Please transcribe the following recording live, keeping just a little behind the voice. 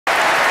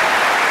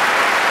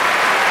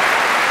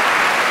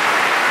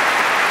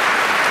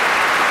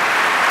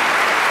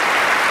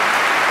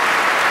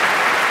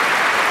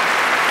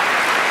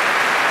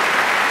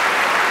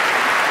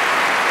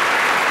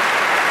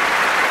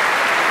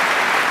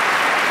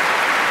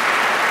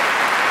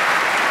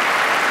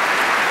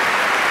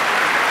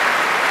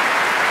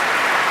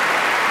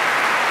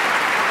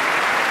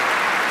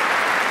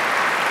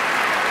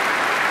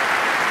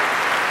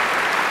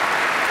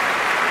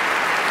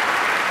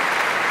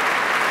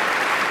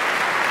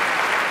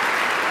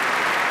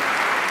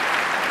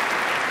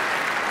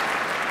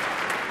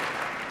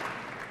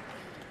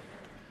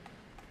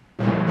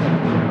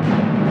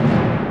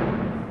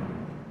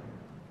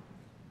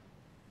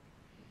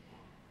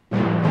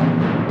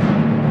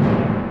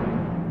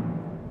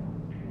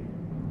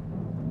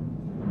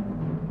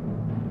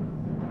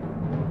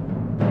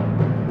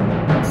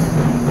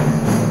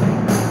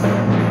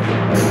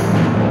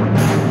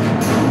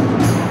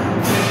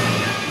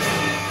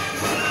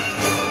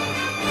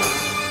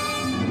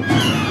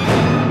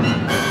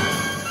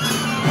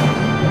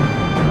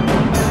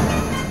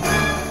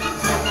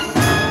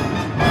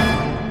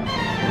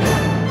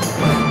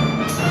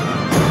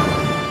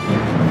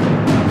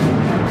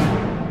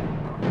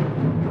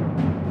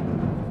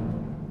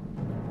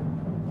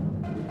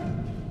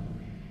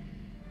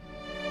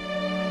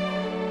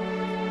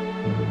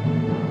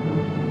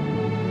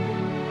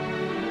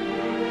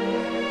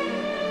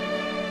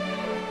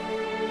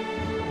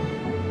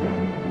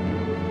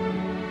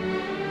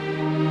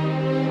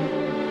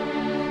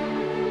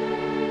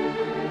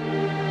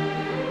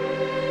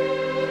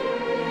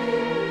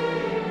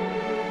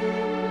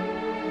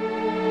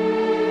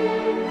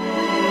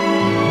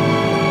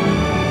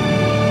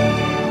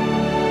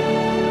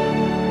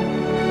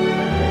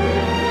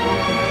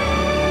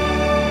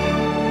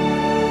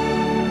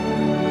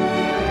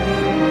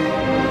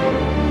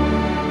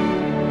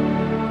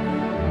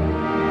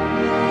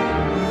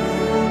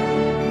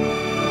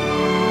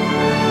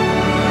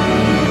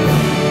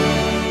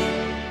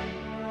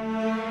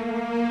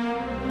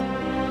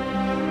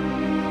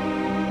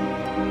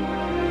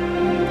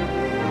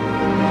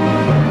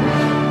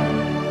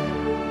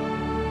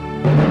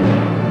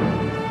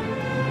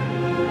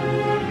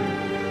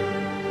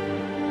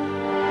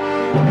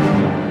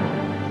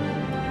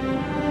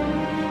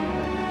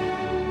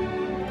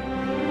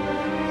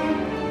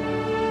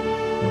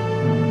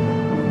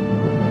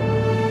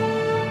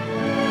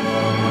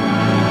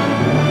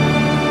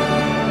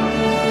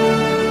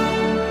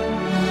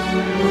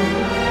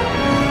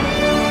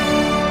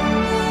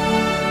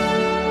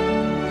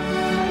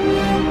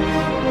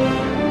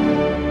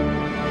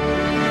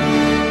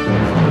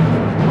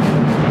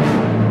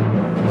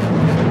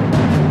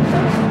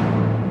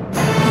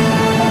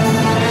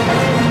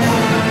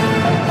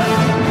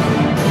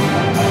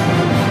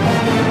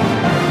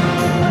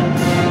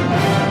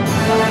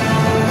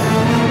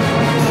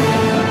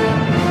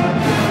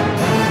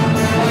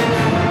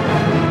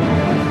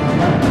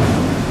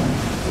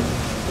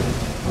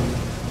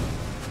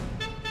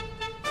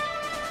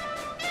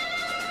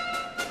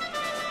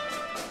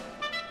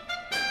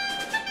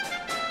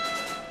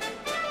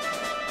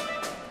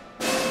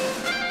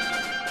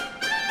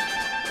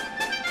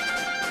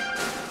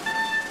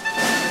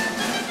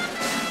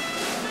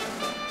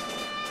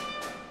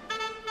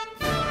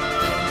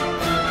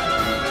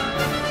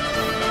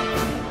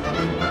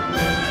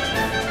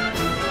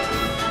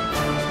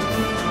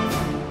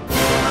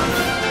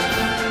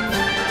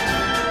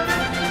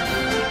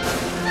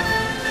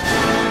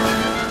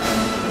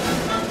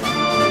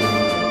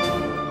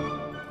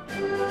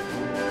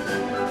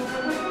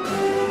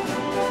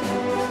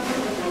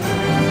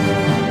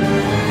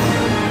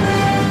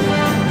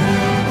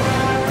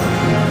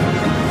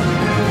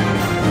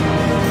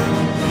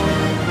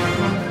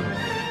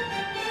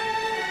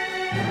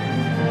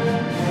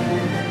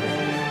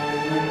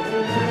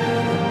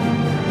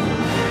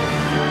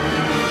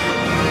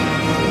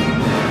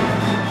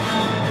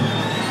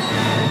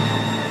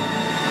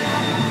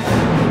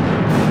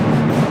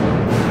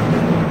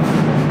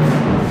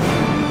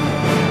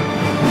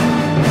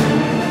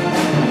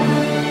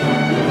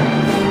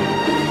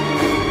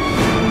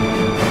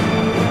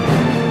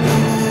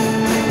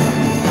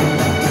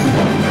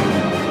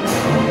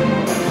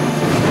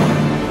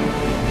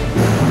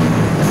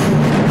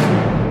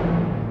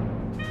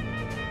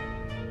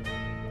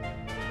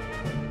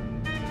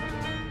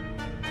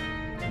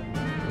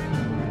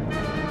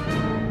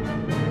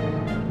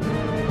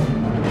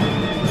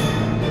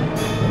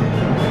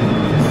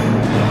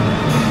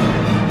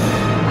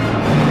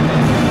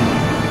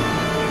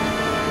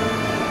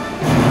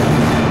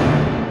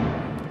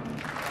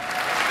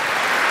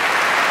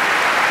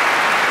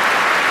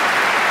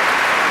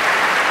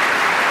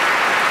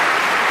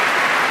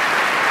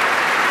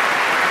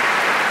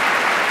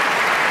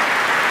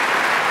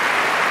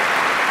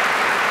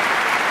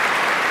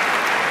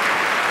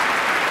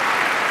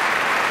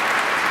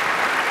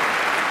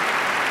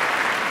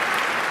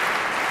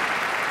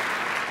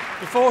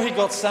Before he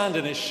got sand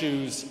in his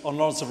shoes on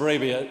Lawrence of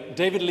Arabia,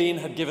 David Lean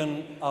had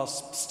given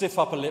us stiff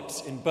upper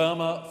lips in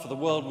Burma for the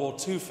World War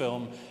II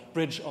film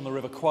Bridge on the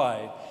River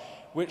Kwai,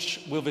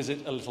 which we'll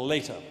visit a little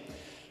later.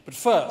 But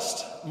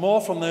first, more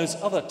from those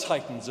other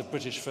titans of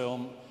British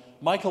film,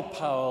 Michael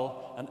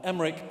Powell and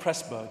Emmerich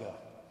Pressburger.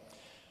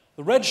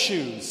 The Red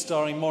Shoes,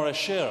 starring Maurice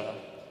Jarre,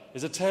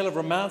 is a tale of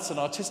romance and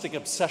artistic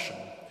obsession,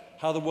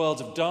 how the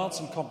worlds of dance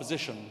and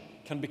composition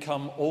can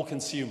become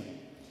all-consuming.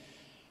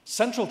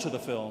 Central to the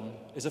film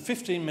is a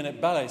 15-minute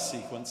ballet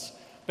sequence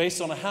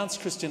based on a Hans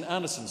Christian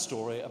Andersen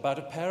story about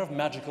a pair of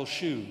magical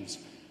shoes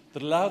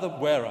that allow the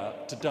wearer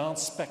to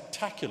dance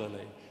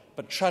spectacularly,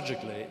 but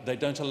tragically, they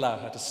don't allow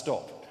her to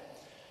stop.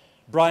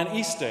 Brian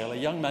Eastdale, a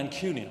young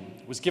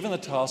Mancunian, was given the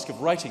task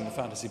of writing the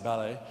fantasy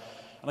ballet,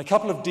 and a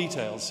couple of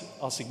details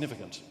are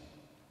significant.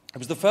 It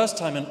was the first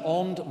time an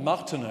onde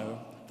marteneau,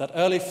 that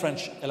early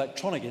French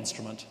electronic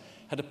instrument,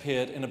 had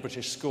appeared in a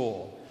British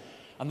score,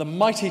 and the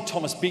mighty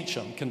Thomas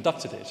Beecham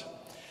conducted it.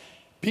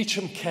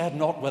 Beecham cared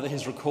not whether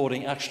his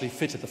recording actually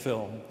fitted the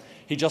film.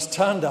 He just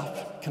turned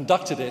up,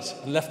 conducted it,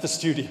 and left the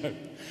studio.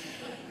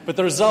 But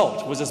the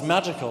result was as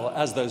magical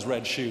as those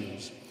red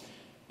shoes.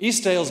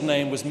 Eastdale's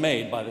name was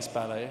made by this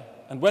ballet,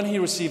 and when he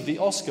received the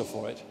Oscar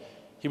for it,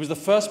 he was the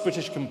first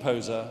British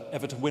composer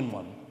ever to win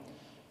one.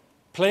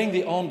 Playing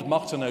the onde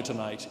marteneau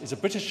tonight is a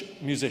British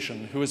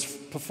musician who has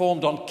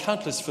performed on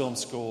countless film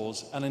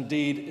scores and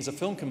indeed is a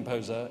film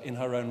composer in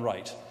her own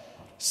right,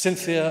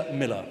 Cynthia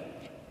Miller.